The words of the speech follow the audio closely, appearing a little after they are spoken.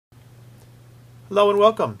Hello and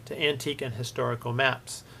welcome to Antique and Historical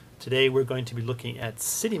Maps. Today we're going to be looking at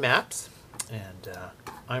city maps, and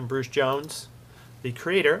I'm Bruce Jones, the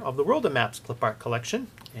creator of the World of Maps clip art collection,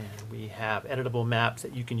 and we have editable maps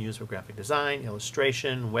that you can use for graphic design,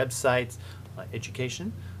 illustration, websites,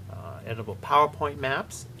 education, editable PowerPoint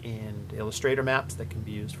maps, and Illustrator maps that can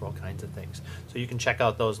be used for all kinds of things. So you can check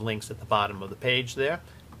out those links at the bottom of the page there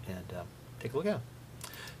and take a look at them.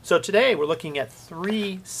 So today we're looking at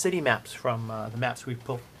 3 city maps from the maps we've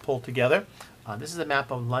pulled together. This is a map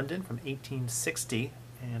of London from 1860,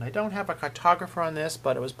 and I don't have a cartographer on this,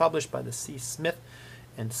 but it was published by the C. Smith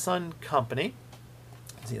and Son Company.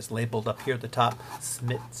 See, it's labeled up here at the top,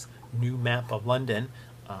 Smith's New Map of London.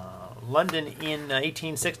 London in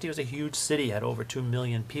 1860 was a huge city, had over 2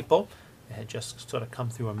 million people. It had just sort of come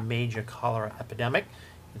through a major cholera epidemic.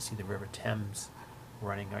 You can see the River Thames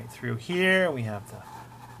running right through here. We have the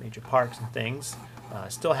major parks and things.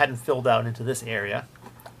 Still hadn't filled out into this area,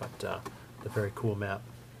 but a very cool map.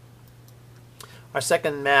 Our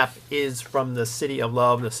second map is from the City of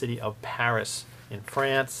Love, the city of Paris in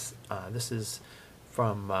France. This is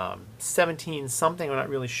from 17 something, we're not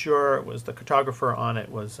really sure. It was the cartographer on it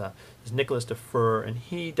was Nicholas Defer, and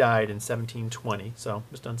he died in 1720, so it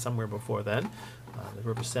was done somewhere before then. The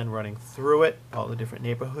River Seine running through it, all the different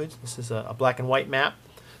neighborhoods. This is a black and white map,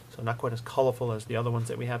 so not quite as colorful as the other ones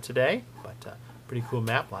that we have today, but pretty cool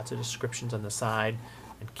map. Lots of descriptions on the side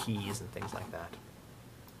and keys and things like that.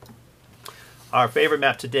 Our favorite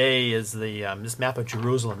map today is this map of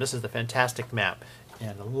Jerusalem. This is the fantastic map,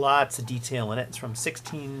 and lots of detail in it. It's from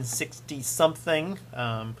 1660 something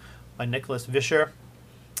by Nicholas Vischer.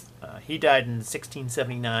 He died in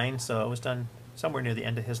 1679, so it was done somewhere near the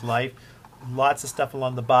end of his life. Lots of stuff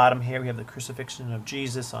along the bottom here. We have the crucifixion of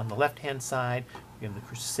Jesus on the left-hand side. We have the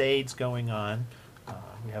Crusades going on.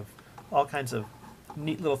 We have all kinds of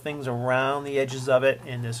neat little things around the edges of it,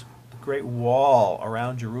 and this great wall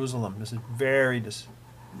around Jerusalem. This is very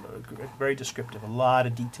descriptive. A lot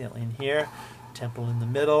of detail in here. Temple in the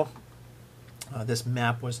middle. This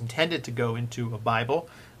map was intended to go into a Bible,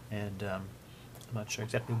 and I'm not sure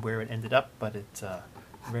exactly where it ended up, but it's a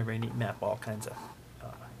very neat map. All kinds of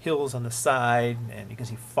hills on the side, and you can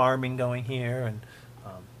see farming going here, and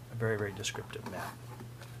a very descriptive map.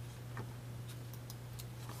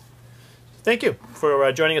 Thank you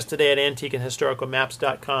for joining us today at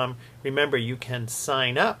antiqueandhistoricalmaps.com. Remember, you can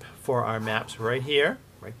sign up for our maps right here,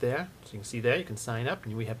 right there. So you can see there, you can sign up,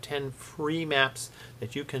 and we have 10 free maps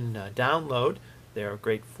that you can download. They're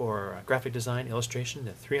great for graphic design, illustration.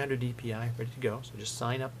 They're 300 DPI, ready to go. So just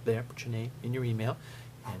sign up there, put your name in your email,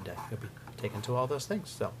 and you'll be taken to all those things.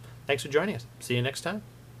 So thanks for joining us. See you next time.